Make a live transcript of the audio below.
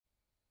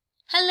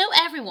Hello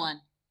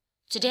everyone!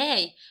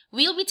 Today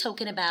we'll be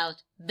talking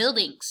about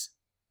buildings.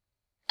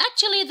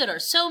 Actually, there are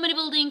so many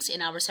buildings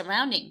in our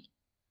surrounding.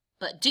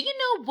 But do you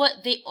know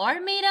what they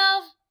are made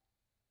of?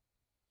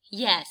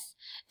 Yes,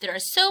 there are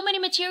so many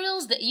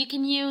materials that you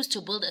can use to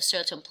build a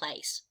certain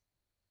place.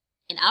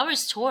 In our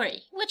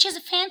story, which is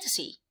a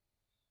fantasy,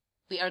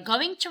 we are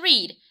going to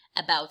read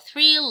about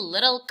 3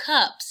 little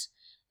cubs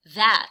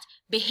that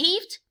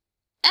behaved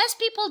as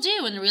people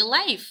do in real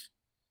life.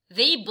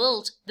 They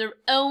built their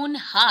own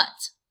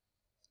hut.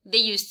 They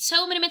used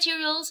so many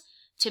materials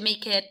to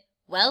make it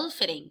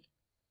well-fitting.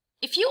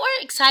 If you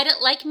are excited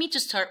like me to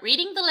start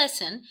reading the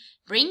lesson,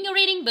 bring your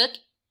reading book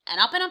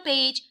and open on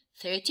page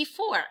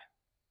 34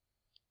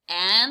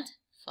 and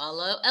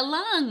follow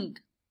along.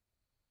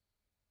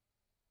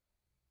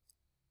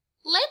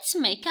 "Let's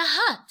make a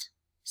hut,"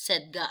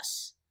 said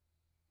Gus.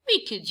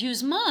 "We could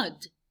use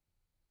mud,"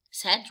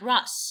 said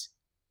Russ.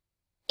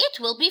 "It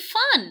will be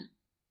fun,"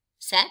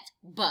 said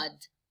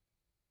Bud.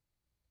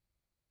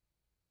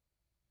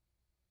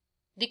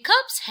 The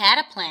cubs had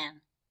a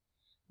plan.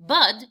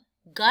 Bud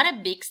got a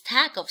big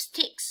stack of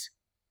sticks.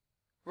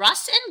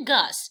 Russ and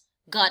Gus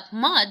got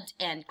mud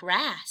and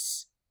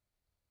grass.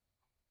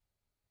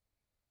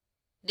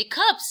 The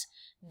cubs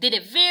did a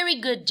very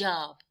good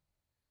job.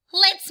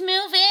 "Let's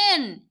move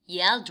in,"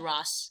 yelled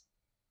Russ.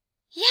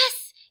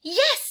 "Yes,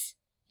 yes,"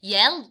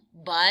 yelled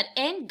Bud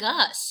and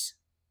Gus.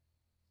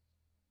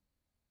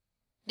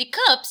 The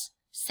cubs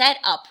set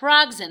up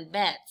rugs and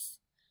beds.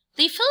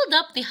 They filled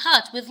up the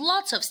hut with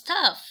lots of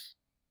stuff.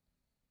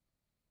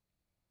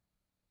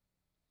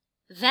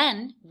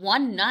 Then,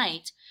 one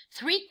night,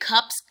 3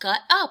 cubs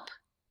got up.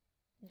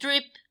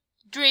 Drip,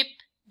 drip,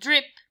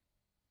 drip.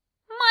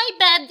 "My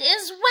bed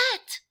is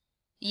wet,"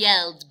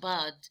 yelled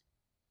Bud.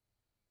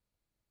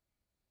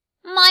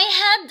 "My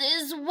head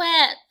is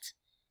wet,"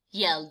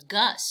 yelled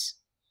Gus.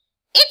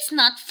 "It's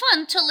not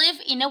fun to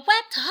live in a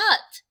wet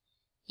hut,"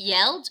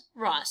 yelled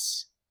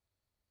Russ.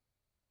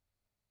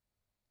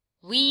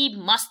 "We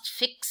must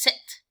fix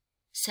it,"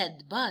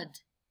 said Bud.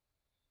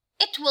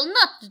 "It will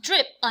not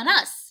drip on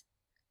us,"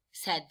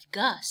 said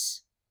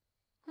Gus.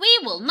 "We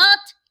will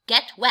not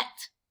get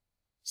wet,"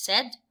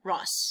 said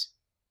Russ.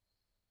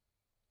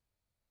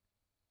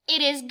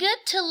 "It is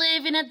good to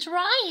live in a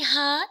dry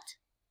hut.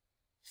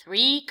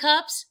 3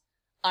 cubs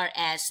are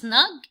as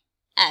snug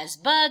as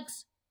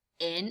bugs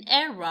in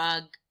a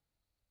rug."